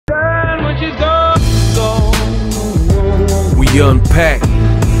unpack.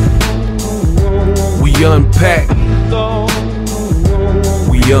 We unpack.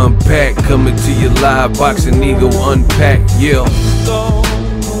 We unpack. Coming to you live. Boxing Ego unpack. Yeah.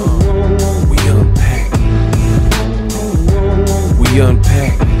 We unpack. We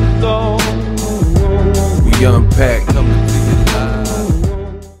unpack. We unpack. Coming to you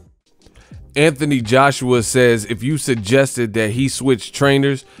live. Anthony Joshua says, if you suggested that he switch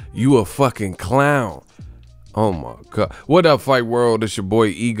trainers, you a fucking clown. Oh my God. What up, Fight World? It's your boy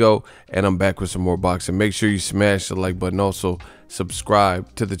Ego, and I'm back with some more boxing. Make sure you smash the like button. Also,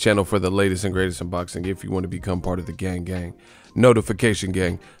 subscribe to the channel for the latest and greatest in boxing if you want to become part of the gang. Notification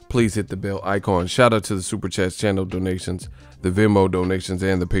gang. Please hit the bell icon. Shout out to the Super Chats channel donations, the Venmo donations,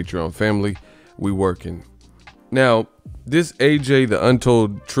 and the Patreon family. We working. Now, this AJ, the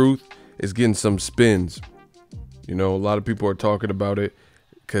Untold Truth, is getting some spins. You know, a lot of people are talking about it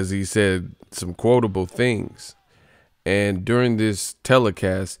because he said some quotable things. And during this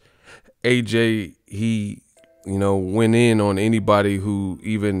telecast, AJ, he, went in on anybody who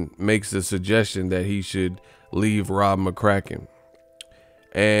even makes the suggestion that he should leave Rob Mccracken.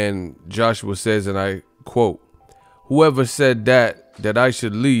 And Joshua says, and I quote, "Whoever said that I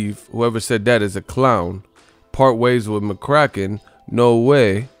should leave, whoever said that is a clown. Part ways with Mccracken, no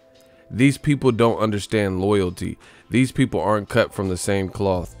way. These people don't understand loyalty. These people aren't cut from the same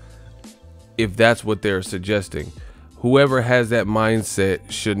cloth." If that's what they're suggesting, whoever has that mindset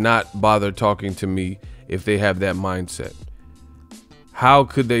should not bother talking to me if they have that mindset. How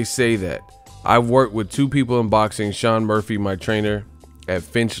could they say that? I've worked with two people in boxing, Sean Murphy, my trainer at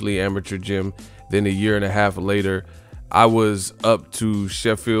Finchley Amateur Gym. Then a year and a half later, I was up to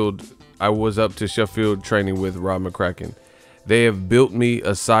Sheffield training with Rob Mccracken. They have built me,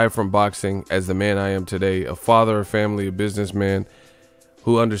 aside from boxing, as the man I am today, a father, a family, a businessman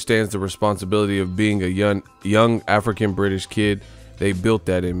who understands the responsibility of being a young African British kid. They built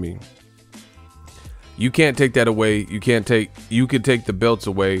that in me. You can't take that away. You could take the belts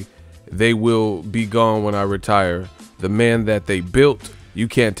away. They will be gone when I retire. The man that they built, you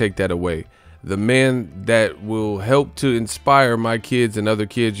can't take that away. The man that will help to inspire my kids and other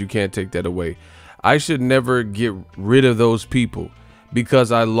kids, you can't take that away. I should never get rid of those people.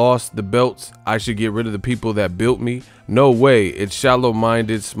 Because I lost the belts, I should get rid of the people that built me? No way. It's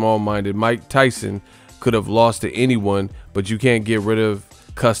shallow-minded, small-minded. Mike Tyson could have lost to anyone, but you can't get rid of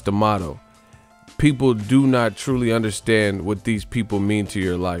Cus D'Amato. People do not truly understand what these people mean to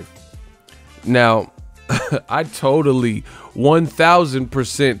your life. Now, I totally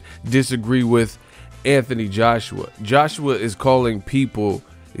 1000% disagree with Anthony Joshua. Joshua is calling people...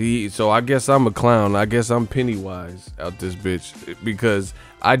 So I guess I'm a clown. I guess I'm Pennywise out this bitch because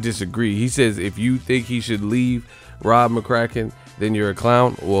I disagree. He says if you think he should leave Rob Mccracken, then you're a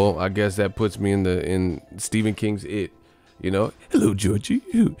clown. Well, I guess that puts me in Stephen King's It. Hello Georgie,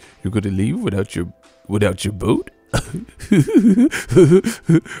 you're gonna leave without your boat?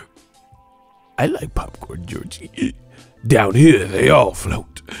 I like popcorn, Georgie. Down here they all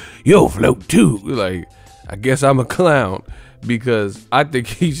float. You'll float too. Like, I guess I'm a clown. Because I think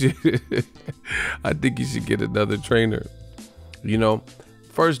he should get another trainer.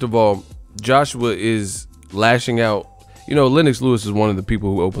 First of all, Joshua is lashing out. Lennox Lewis is one of the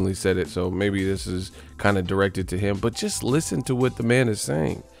people who openly said it, so maybe this is kind of directed to him. But just listen to what the man is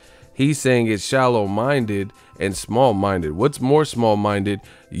saying. He's saying it's shallow-minded and small-minded. What's more small-minded?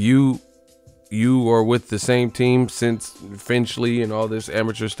 You are with the same team since Finchley and all this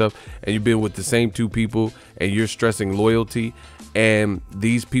amateur stuff, and you've been with the same two people, and you're stressing loyalty, and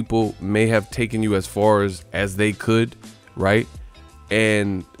these people may have taken you as far as they could, right?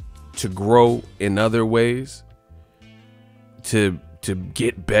 And to grow in other ways, to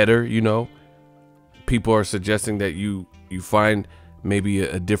get better, people are suggesting that you find maybe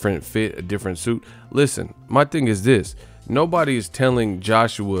a different fit, a different suit. Listen, my thing is this: nobody is telling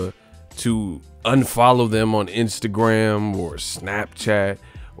Joshua to unfollow them on Instagram or Snapchat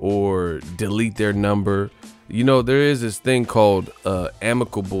or delete their number. There is this thing called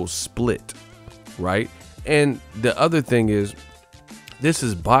amicable split, right? And the other thing is, this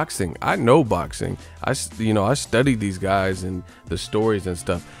is boxing. I know boxing. I studied these guys and the stories and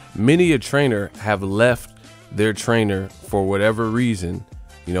stuff. Many a trainer have left their trainer for whatever reason,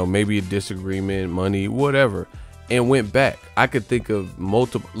 maybe a disagreement, money, whatever, and went back. I could think of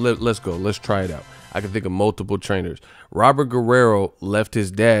multiple. Let's try it out. I could think of multiple trainers. Robert Guerrero left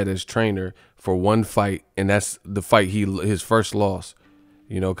his dad as trainer for one fight, and that's the fight his first loss.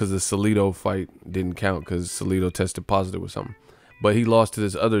 Because the Salido fight didn't count because Salido tested positive with something. But he lost to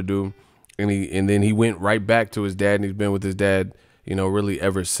this other dude, and then he went right back to his dad, and he's been with his dad, really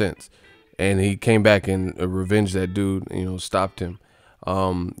ever since. and he came back and revenged that dude, you know, stopped him.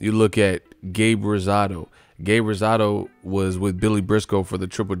 You look at Gabe Rosado. Gabe Rosado was with Billy Briscoe for the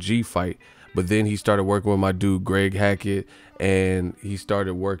Triple G fight, but then he started working with my dude Greg Hackett, and he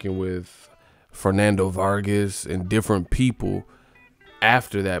started working with Fernando Vargas and different people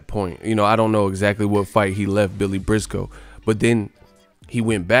after that point. You know, I don't know exactly what fight he left Billy Briscoe, but then he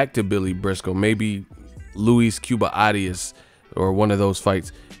went back to Billy Briscoe, maybe Luis Cuba Arias or one of those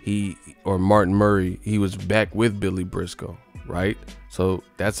fights. Or Martin Murray, he was back with Billy Briscoe, right? So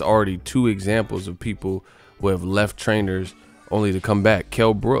that's already 2 examples of people who have left trainers only to come back.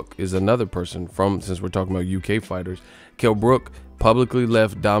 Kell Brook is another person since we're talking about UK fighters. Kell Brook publicly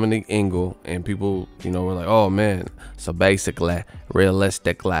left Dominic Ingle, and people, you know, were like, oh man, so basically,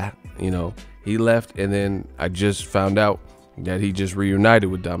 realistically, you know, he left, and then I just found out that he just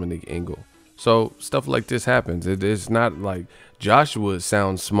reunited with Dominic Ingle. So stuff like this happens. It's not like Joshua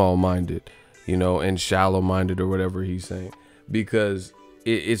sounds small-minded, you know, and shallow-minded or whatever he's saying, because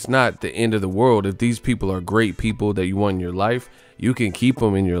it's not the end of the world. If these people are great people that you want in your life, you can keep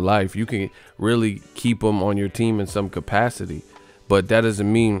them in your life. You can really keep them on your team in some capacity, but that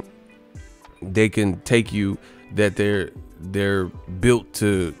doesn't mean they can take you, that they're built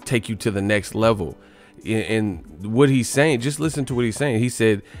to take you to the next level. And what he's saying, just listen to what he's saying. He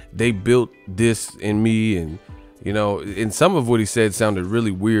said they built this in me, and you know, and some of what he said sounded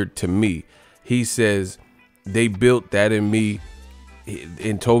really weird to me. He says they built that in me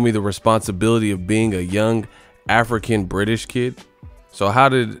and told me the responsibility of being a young African British kid. So how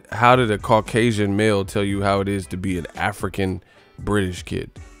did a Caucasian male tell you how it is to be an African British kid?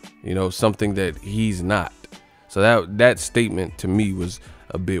 You know, something that he's not. So that statement to me was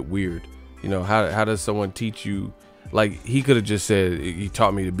a bit weird. You know, how does someone teach you? Like, he could have just said he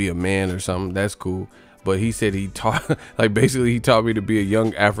taught me to be a man or something. That's cool. But he said he taught, like, basically he taught me to be a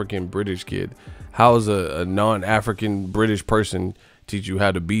young African British kid. How is a non-African British person teach you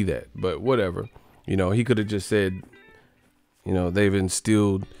how to be that? But whatever. You know, he could have just said, you know, they've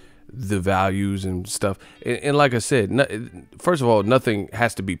instilled the values and stuff. And like I said, first of all, nothing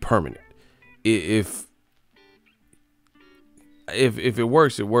has to be permanent. If it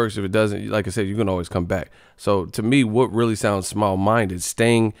works, it works. If it doesn't, like I said, you can always come back. So to me, what really sounds small-minded,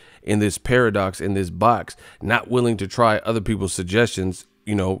 staying in this paradox, in this box, not willing to try other people's suggestions,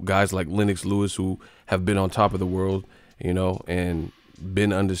 you know, guys like Lennox Lewis, who have been on top of the world, you know, and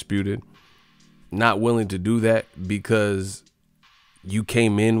been undisputed, not willing to do that because you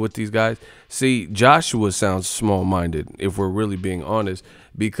came in with these guys. See, Joshua sounds small-minded, if we're really being honest,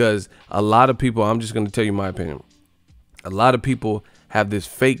 because a lot of people, I'm just going to tell you my opinion, a lot of people have this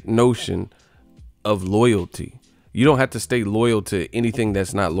fake notion of loyalty. You don't have to stay loyal to anything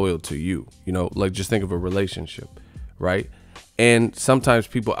that's not loyal to you. You know, like, just think of a relationship, right? And sometimes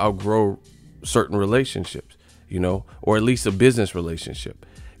people outgrow certain relationships, you know, or at least a business relationship.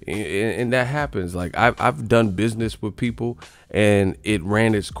 And that happens. Like, I've done business with people and it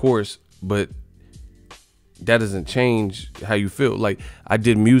ran its course, but that doesn't change how you feel. Like, I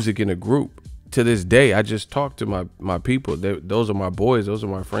did music in a group. To this day, I just talk to my people. Those are my boys. Those are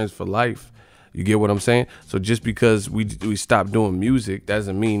my friends for life. You get what I'm saying? So just because we stopped doing music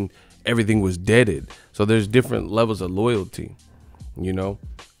doesn't mean everything was deaded. So there's different levels of loyalty, you know?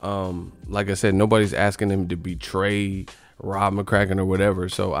 Like I said, nobody's asking them to betray Rob Mccracken or whatever.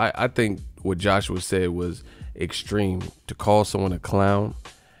 So I think what Joshua said was extreme. To call someone a clown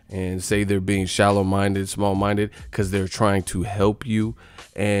and say they're being shallow-minded, small-minded, because they're trying to help you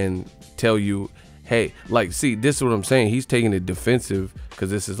and tell you, hey, like, see, this is what I'm saying. He's taking it defensive because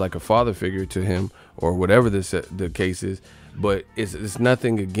this is like a father figure to him or whatever the case is. But it's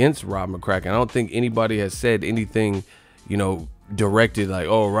nothing against Rob Mccracken. I don't think anybody has said anything, you know, directed like,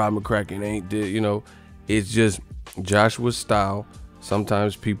 oh, Rob Mccracken ain't did, you know. It's just Joshua's style.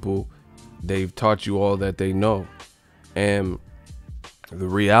 Sometimes people, they've taught you all that they know. And the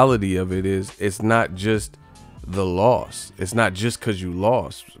reality of it is, it's not just the loss. It's not just because you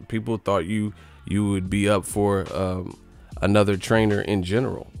lost. People thought you would be up for another trainer in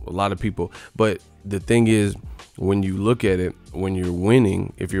general. A lot of people. But the thing is, when you look at it, when you're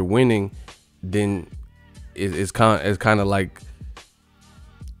winning, if you're winning, then it's kind of like,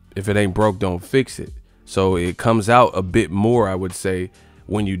 if it ain't broke, don't fix it. So it comes out a bit more, I would say,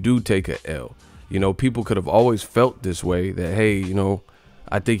 when you do take a L. You know, people could have always felt this way, that, hey, you know,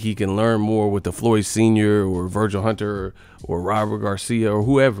 I think he can learn more with the Floyd Sr. or Virgil Hunter or Robert Garcia or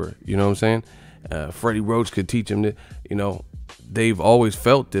whoever, you know what I'm saying? Freddie Roach could teach him that, you know, they've always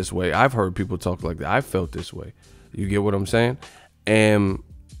felt this way. I've heard people talk like that. I felt this way. You get what I'm saying? And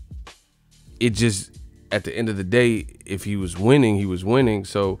it just, at the end of the day, if he was winning, he was winning.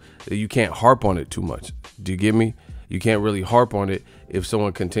 So you can't harp on it too much. Do you get me? You can't really harp on it if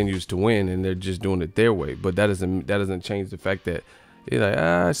someone continues to win and they're just doing it their way. But that doesn't change the fact that you're like,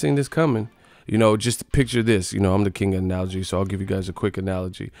 I seen this coming. You know, just picture this. You know, I'm the king of analogy, so I'll give you guys a quick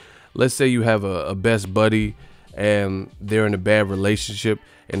analogy. Let's say you have a best buddy and they're in a bad relationship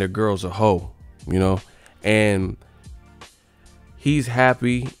and their girl's a hoe, you know, and he's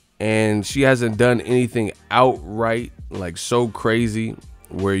happy and she hasn't done anything outright like so crazy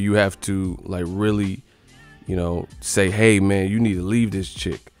where you have to like really, you know, say, hey man, you need to leave this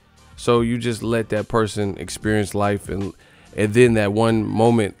chick. So you just let that person experience life, and then that one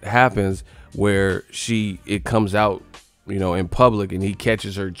moment happens where it comes out, you know, in public, and he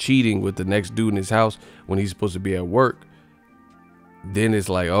catches her cheating with the next dude in his house when he's supposed to be at work. Then it's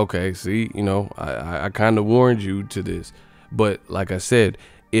like, okay, see, you know, I kind of warned you to this. But like I said,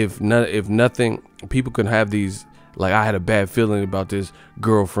 if nothing, people can have these, like, I had a bad feeling about this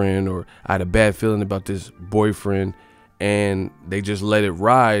girlfriend, or I had a bad feeling about this boyfriend, and they just let it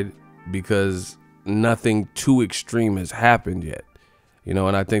ride because nothing too extreme has happened yet. You know,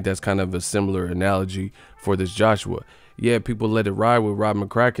 and I think that's kind of a similar analogy for this Joshua. Yeah, people let it ride with Rob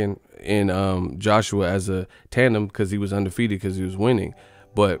Mccracken and Joshua as a tandem because he was undefeated, because he was winning.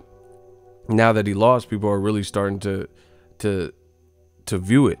 But now that he lost, people are really starting to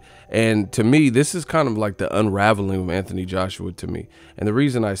view it. And to me, this is kind of like the unraveling of Anthony Joshua to me. And the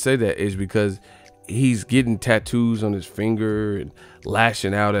reason I say that is because he's getting tattoos on his finger and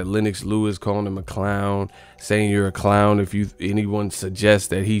lashing out at Lennox Lewis, calling him a clown, saying you're a clown if anyone suggests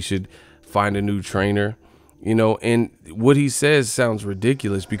that he should find a new trainer, you know. And what he says sounds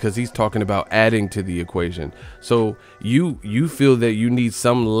ridiculous because he's talking about adding to the equation. So you feel that you need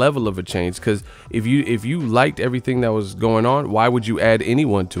some level of a change, because if you liked everything that was going on, why would you add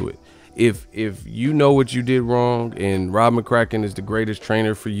anyone to it? If you know what you did wrong and Rob Mccracken is the greatest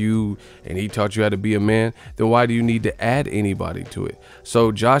trainer for you and he taught you how to be a man, then why do you need to add anybody to it?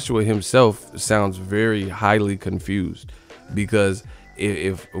 So Joshua himself sounds very highly confused, because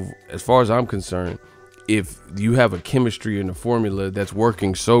if as far as I'm concerned, if you have a chemistry and a formula that's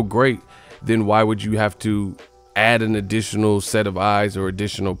working so great, then why would you have to add an additional set of eyes or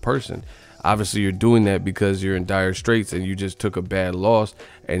additional person? Obviously, you're doing that because you're in dire straits and you just took a bad loss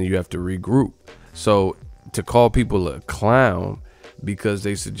and you have to regroup. So to call people a clown because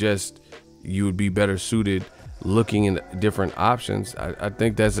they suggest you would be better suited looking in different options, I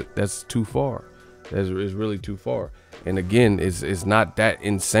think that's too far. That's really too far. And again, it's not that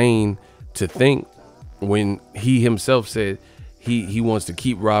insane to think, when he himself said he wants to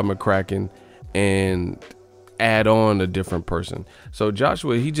keep Rob Mccracken and add on a different person. So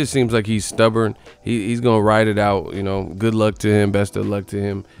Joshua, he just seems like he's stubborn. He's gonna ride it out, you know. Good luck to him, best of luck to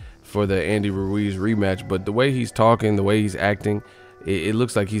him for the Andy Ruiz rematch. But the way he's talking, the way he's acting, it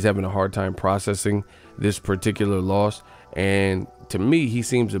looks like he's having a hard time processing this particular loss. And to me, he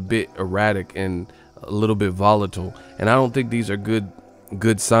seems a bit erratic and a little bit volatile, and I don't think these are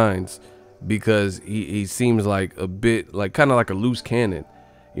good signs, because he seems like a bit like kind of like a loose cannon.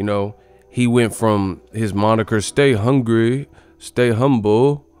 You know, he went from his moniker, stay hungry, stay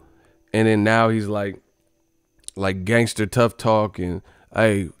humble, and then now he's like gangster tough talk and,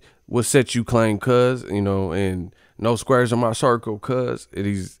 hey, what set you claim, cuz, you know, and no squares in my circle, cuz. And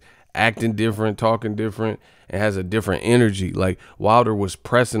he's acting different, talking different, and has a different energy. Like Wilder was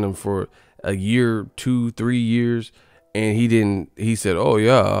pressing him for a year, 2-3 years, and he said, oh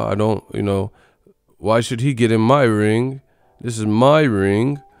yeah, I don't, you know, why should he get in my ring? This is my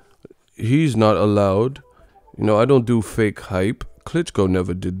ring. He's not allowed. You know, I don't do fake hype. Klitschko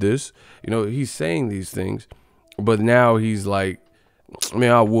never did this. You know, he's saying these things, but now he's like, I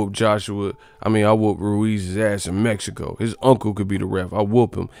mean, I'll whoop Ruiz's ass in Mexico. His uncle could be the ref. I'll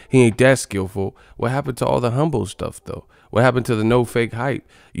whoop him. He ain't that skillful. What happened to all the humble stuff, though? What happened to the no fake hype?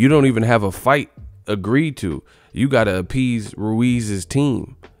 You don't even have a fight agreed to. You got to appease Ruiz's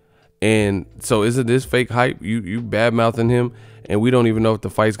team. And so isn't this fake hype? You bad-mouthing him, and we don't even know if the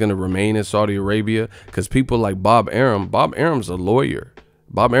fight's going to remain in Saudi Arabia, because people like Bob Arum's a lawyer.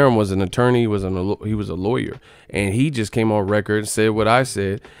 Bob Arum was an attorney, he was a lawyer, and he just came on record and said what I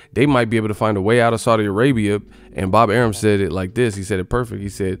said. They might be able to find a way out of Saudi Arabia, and Bob Arum said it like this. He said it perfect. He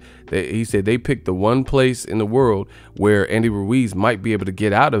said they picked the one place in the world where Andy Ruiz might be able to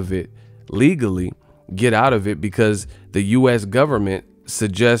get out of it legally, because the U.S. government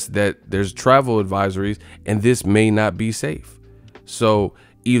suggests that there's travel advisories and this may not be safe. So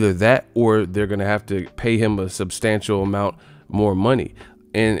either that, or they're going to have to pay him a substantial amount more money.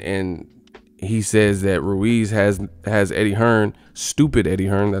 And he says that Ruiz has Eddie Hearn, stupid Eddie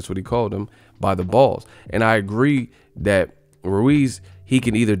Hearn, that's what he called him, by the balls. And I agree that Ruiz, he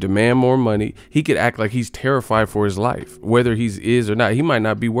can either demand more money, he could act like he's terrified for his life, whether he is or not. He might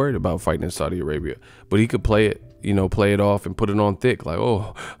not be worried about fighting in Saudi Arabia, but he could play it, you know, play it off and put it on thick, like,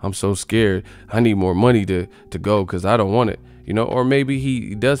 oh, I'm so scared, I need more money to go because I don't want it, you know. Or maybe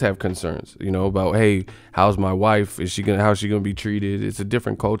he does have concerns, you know, about, hey, how's my wife, how's she gonna be treated? It's a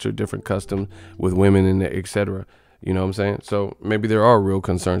different culture, different custom with women and etc. You know what I'm saying? So maybe there are real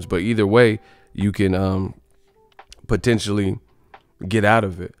concerns, but either way, you can potentially get out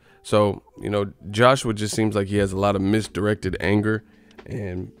of it. So, you know, Joshua just seems like he has a lot of misdirected anger,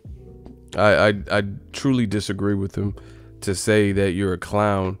 and I truly disagree with him to say that you're a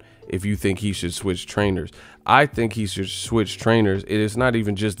clown if you think he should switch trainers. I think he should switch trainers. It is not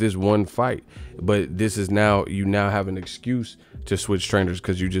even just this one fight, but this is now, you now have an excuse to switch trainers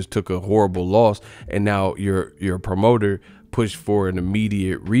because you just took a horrible loss, and now your promoter pushed for an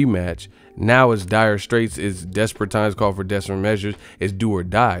immediate rematch. Now it's dire straits, it's desperate times call for desperate measures, it's do or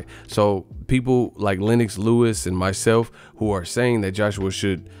die. So people like Lennox Lewis and myself who are saying that Joshua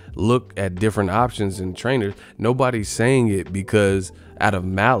should look at different options and trainers, nobody's saying it because out of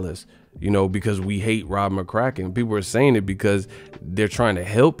malice, you know, because we hate Rob Mccracken. People are saying it because they're trying to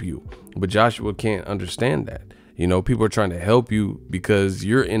help you, but Joshua can't understand that. You know, people are trying to help you because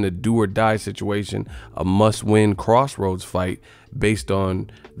you're in a do or die situation, a must win crossroads fight based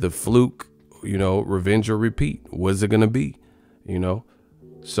on the fluke, you know, revenge or repeat. What's it going to be? You know,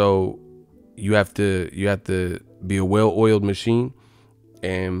 so you have to be a well-oiled machine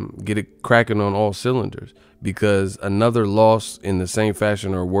and get it cracking on all cylinders, because another loss in the same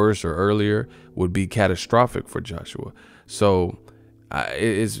fashion or worse or earlier would be catastrophic for Joshua. So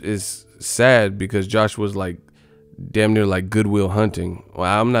it's sad because Joshua's like damn near like Goodwill Hunting.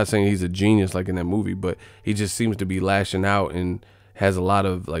 Well, I'm not saying he's a genius like in that movie, but he just seems to be lashing out and has a lot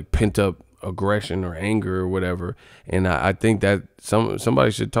of like pent up aggression or anger or whatever. And I think that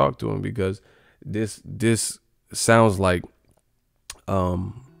somebody should talk to him, because this sounds like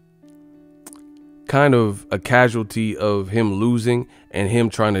kind of a casualty of him losing and him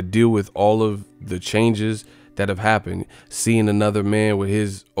trying to deal with all of the changes that have happened, seeing another man with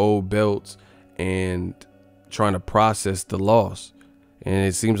his old belts and trying to process the loss. And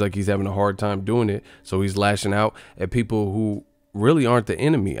it seems like he's having a hard time doing it, so he's lashing out at people who really aren't the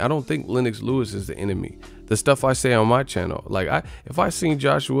enemy. I don't think Lennox Lewis is the enemy. The stuff I say on my channel, like if I seen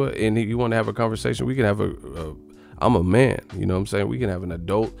Joshua and you want to have a conversation, we can have I'm a man, you know what I'm saying? We can have an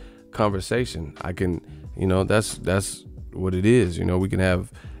adult conversation. I can, you know, that's what it is. You know, we can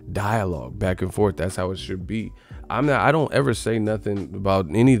have dialogue back and forth. That's how it should be. I don't ever say nothing about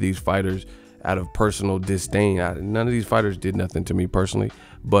any of these fighters out of personal disdain. None of these fighters did nothing to me personally.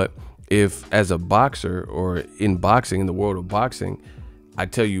 But if as a boxer or in boxing, in the world of boxing, I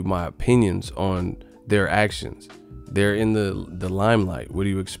tell you my opinions on their actions, they're in the limelight. What do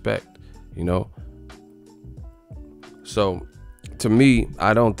you expect? You know? So to me,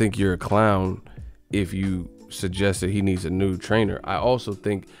 I don't think you're a clown if you suggest that he needs a new trainer. I also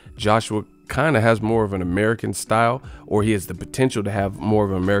think Joshua kind of has more of an American style, or he has the potential to have more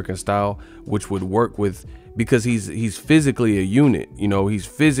of an American style, which would work with, because he's physically a unit. You know, he's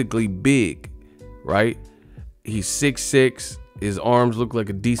physically big, right? He's 6'6", his arms look like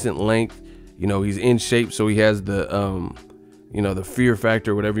a decent length. You know, he's in shape, so he has the you know, the fear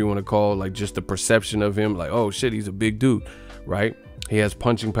factor, whatever you want to call, like just the perception of him, like, oh shit, he's a big dude, right? He has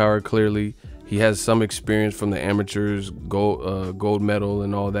punching power, clearly. He has some experience from the amateurs, gold medal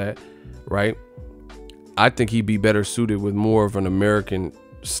and all that, right? I think he'd be better suited with more of an American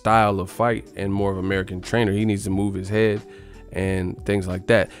style of fight and more of an American trainer. He needs to move his head and things like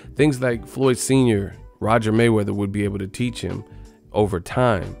that. Things like Floyd Sr., Roger Mayweather would be able to teach him over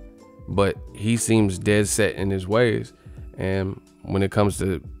time, but he seems dead set in his ways. And when it comes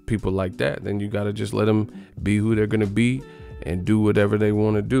to people like that, then you got to just let them be who they're going to be and do whatever they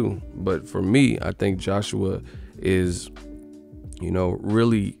want to do. But for me, I think Joshua is, you know,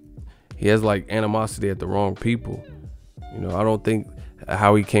 really, he has like animosity at the wrong people. You know, I don't think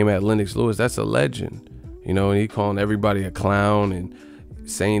how he came at Lennox Lewis, that's a legend, you know, and he calling everybody a clown and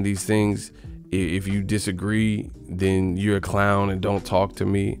saying these things. If you disagree, then you're a clown and don't talk to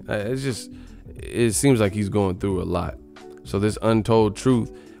me. It's just, it seems like he's going through a lot. So this untold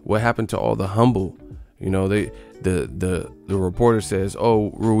truth, what happened to all the humble? You know, the reporter says,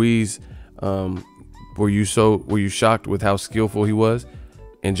 oh, Ruiz, were you shocked with how skillful he was?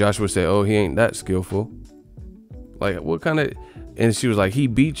 And Joshua said, oh, he ain't that skillful. Like, what kind of, and she was like, he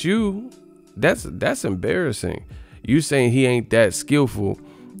beat you? That's embarrassing. You saying he ain't that skillful,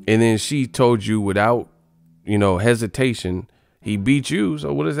 and then she told you without, you know, hesitation, he beat you.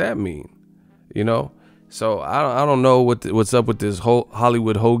 So what does that mean? you know? So I don't know what's up with this whole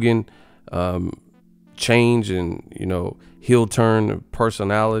Hollywood Hogan change and, you know, heel turn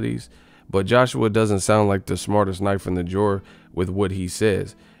personalities. But Joshua doesn't sound like the smartest knife in the drawer with what he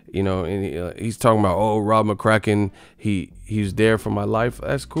says, you know. And he's talking about, oh, Rob Mccracken, he's there for my life.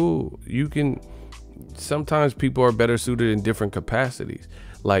 That's cool. You can, sometimes people are better suited in different capacities.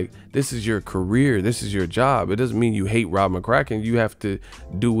 Like, this is your career, this is your job. It doesn't mean you hate Rob Mccracken. You have to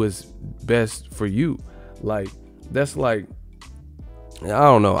do what's best for you. Like, that's like, I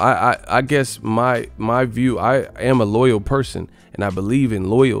don't know. I guess my view, I am a loyal person and I believe in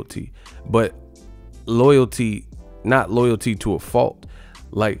loyalty, but loyalty, not loyalty to a fault.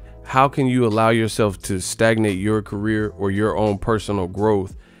 Like, how can you allow yourself to stagnate your career or your own personal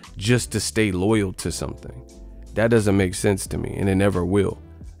growth just to stay loyal to something? That doesn't make sense to me, and it never will,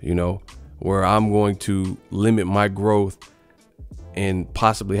 you know, where I'm going to limit my growth and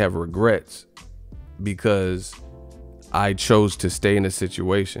possibly have regrets because I chose to stay in a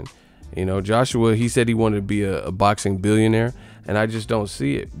situation. You know, Joshua, he said he wanted to be a boxing billionaire, and I just don't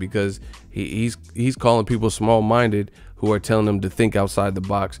see it, because he's calling people small-minded who are telling them to think outside the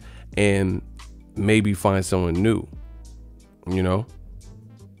box and maybe find someone new, you know.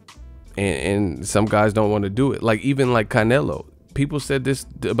 And some guys don't want to do it. Like, even like Canelo, people said this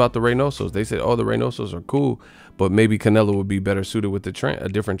about the Reynosos. They said, oh, the Reynosos are cool, but maybe Canelo would be better suited with a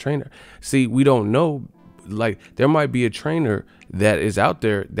different trainer. See, we don't know. Like, there might be a trainer that is out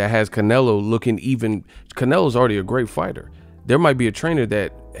there that has Canelo looking even. Canelo's already a great fighter. There might be a trainer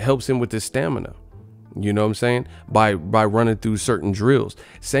that helps him with his stamina. You know what I'm saying? By running through certain drills.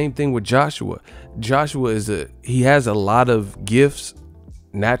 Same thing with Joshua. Joshua he has a lot of gifts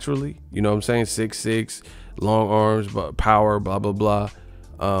naturally. You know what I'm saying? 6'6", long arms, power, blah, blah,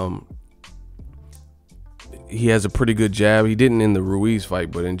 blah. He has a pretty good jab. He didn't in the Ruiz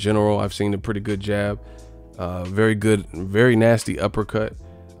fight, but in general, I've seen a pretty good jab. Very good, very nasty uppercut,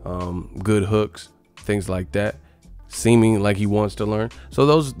 good hooks, things like that, seeming like he wants to learn. So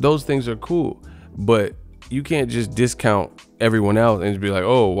those things are cool, but you can't just discount everyone else and just be like,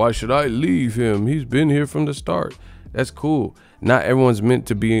 oh, why should I leave him? He's been here from the start. That's cool. Not everyone's meant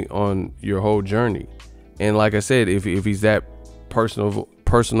to be on your whole journey. And like I said, if he's that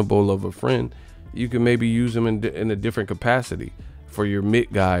personable of a friend, you can maybe use him in a different capacity for your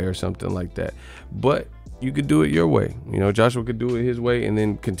mid guy or something like that. But you could do it your way. You know, Joshua could do it his way and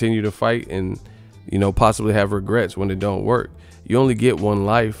then continue to fight and, you know, possibly have regrets when it don't work. You only get one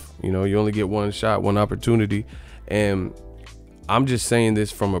life, you know, you only get one shot, one opportunity. And I'm just saying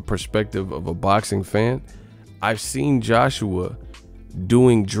this from a perspective of a boxing fan. I've seen Joshua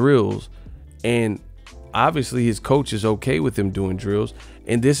doing drills, and obviously his coach is okay with him doing drills.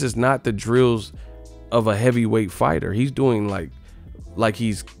 And this is not the drills of a heavyweight fighter. He's doing like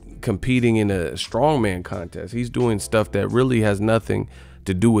he's competing in a strongman contest. He's doing stuff that really has nothing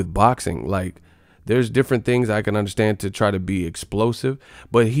to do with boxing. Like, there's different things I can understand to try to be explosive,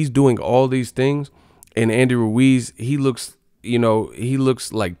 but he's doing all these things. And Andy Ruiz, he looks, you know, he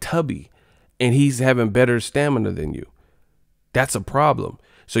looks like tubby, and he's having better stamina than you. That's a problem.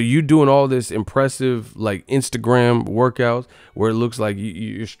 So you're doing all this impressive, like, Instagram workouts where it looks like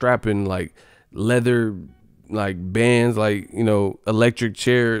you're strapping like leather, like bands, like, you know, electric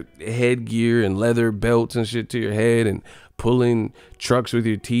chair headgear and leather belts and shit to your head, and pulling trucks with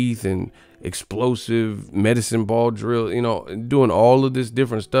your teeth and explosive medicine ball drill, you know, doing all of this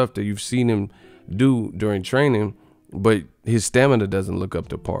different stuff that you've seen him do during training, but his stamina doesn't look up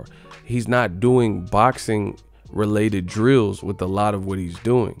to par. He's not doing boxing related drills with a lot of what he's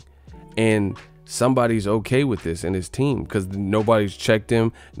doing. And somebody's okay with this in his team, because nobody's checked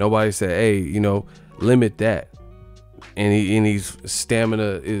him. Nobody said, hey, you know, limit that. And his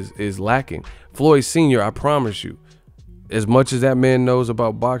stamina is lacking. Floyd Sr., I promise you, as much as that man knows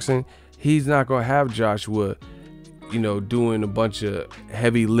about boxing, he's not going to have Joshua, you know, doing a bunch of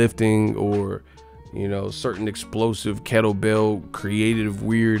heavy lifting or, you know, certain explosive kettlebell, creative,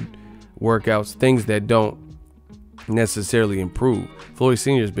 weird workouts, things that don't necessarily improve. Floyd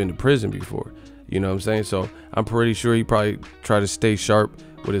Sr. has been to prison before, you know what I'm saying? So I'm pretty sure he probably tried to stay sharp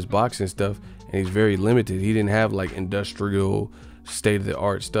with his boxing stuff, and he's very limited. He didn't have like industrial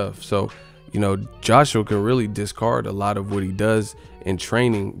state-of-the-art stuff. So, you know, Joshua can really discard a lot of what he does in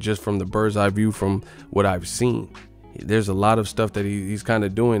training just from the bird's eye view from what I've seen. There's a lot of stuff that he's kind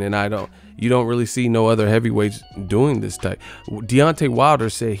of doing, and you don't really see no other heavyweights doing this type. Deontay Wilder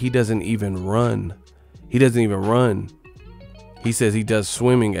said he doesn't even run. He doesn't even run. He says he does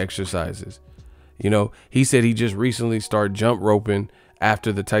swimming exercises. You know, he said he just recently started jump roping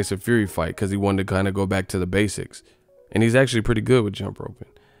after the Tyson Fury fight because he wanted to kind of go back to the basics. And he's actually pretty good with jump roping.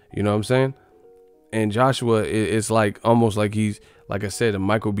 You know what I'm saying? And Joshua, it's like almost like he's, like I said, a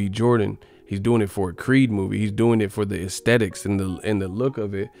Michael B. Jordan. He's doing it for a Creed movie. He's doing it for the aesthetics and the look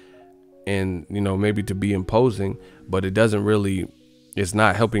of it, and you know, maybe to be imposing, but it doesn't really. It's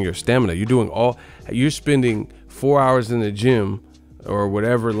not helping your stamina. You're spending 4 hours in the gym or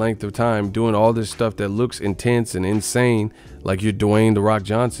whatever length of time doing all this stuff that looks intense and insane, like you're Dwayne The Rock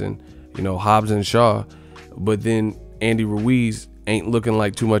Johnson, you know, Hobbs and Shaw, but then Andy Ruiz ain't looking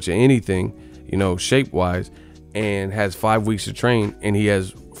like too much of anything, you know, shape wise, and has 5 weeks to train, and he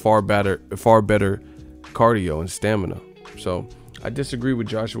has far better cardio and stamina. So I disagree with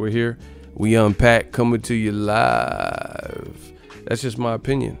Joshua here. We unpack, coming to you live. That's just my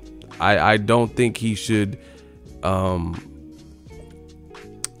opinion. I don't think he should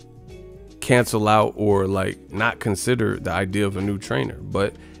cancel out or like not consider the idea of a new trainer,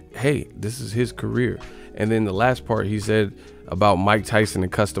 but hey, this is his career. And then the last part he said about Mike Tyson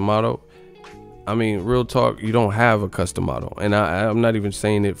and Cus D'Amato, I mean, real talk, you don't have a Cus D'Amato, and I'm not even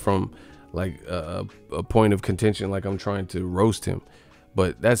saying it from like a point of contention, like I'm trying to roast him,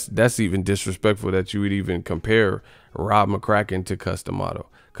 but that's even disrespectful that you would even compare Rob Mccracken to Cus D'Amato.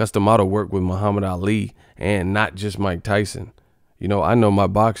 Cus D'Amato worked with Muhammad Ali and not just Mike Tyson. You know, I know my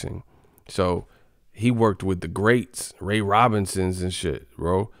boxing. So he worked with the greats, Ray Robinsons and shit,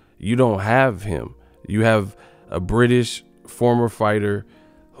 bro. You don't have him. You have a British former fighter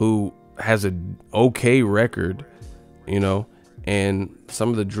who has a okay record, you know, and some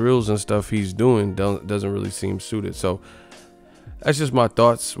of the drills and stuff he's doing doesn't really seem suited. So that's just my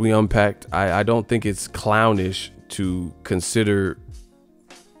thoughts. We unpacked. I don't think it's clownish to consider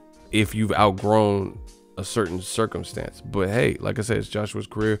if you've outgrown a certain circumstance, but hey, like I said, it's Joshua's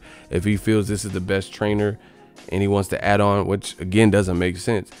career. If he feels this is the best trainer and he wants to add on, which again doesn't make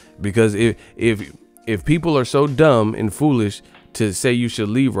sense, because if people are so dumb and foolish to say you should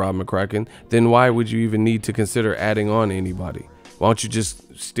leave Rob Mccracken, then why would you even need to consider adding on anybody? Why don't you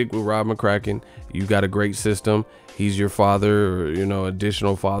just stick with Rob Mccracken? You got a great system. He's your father, or, you know,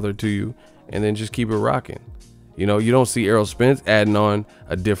 additional father to you, and then just keep it rocking. You know, you don't see Errol Spence adding on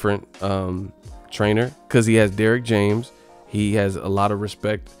a different trainer because he has Derrick James. He has a lot of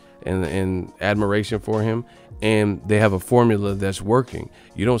respect and admiration for him, and they have a formula that's working.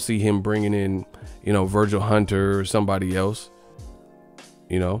 You don't see him bringing in, you know, Virgil Hunter or somebody else.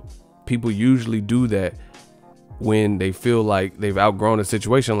 You know, people usually do that when they feel like they've outgrown a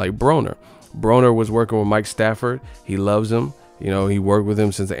situation, like Broner. Broner was working with Mike Stafford. He loves him. You know, he worked with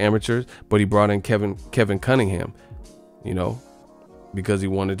him since the amateurs, but he brought in Kevin Cunningham, you know, because he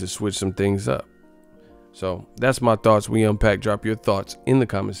wanted to switch some things up. So that's my thoughts. We unpack. Drop your thoughts in the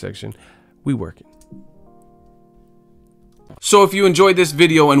comment section. We working. So if you enjoyed this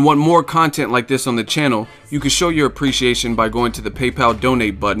video and want more content like this on the channel, you can show your appreciation by going to the PayPal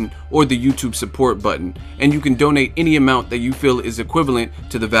donate button or the YouTube support button, and you can donate any amount that you feel is equivalent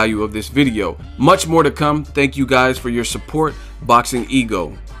to the value of this video. Much more to come. Thank you guys for your support. Boxing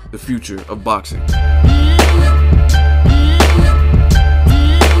Ego, the future of boxing.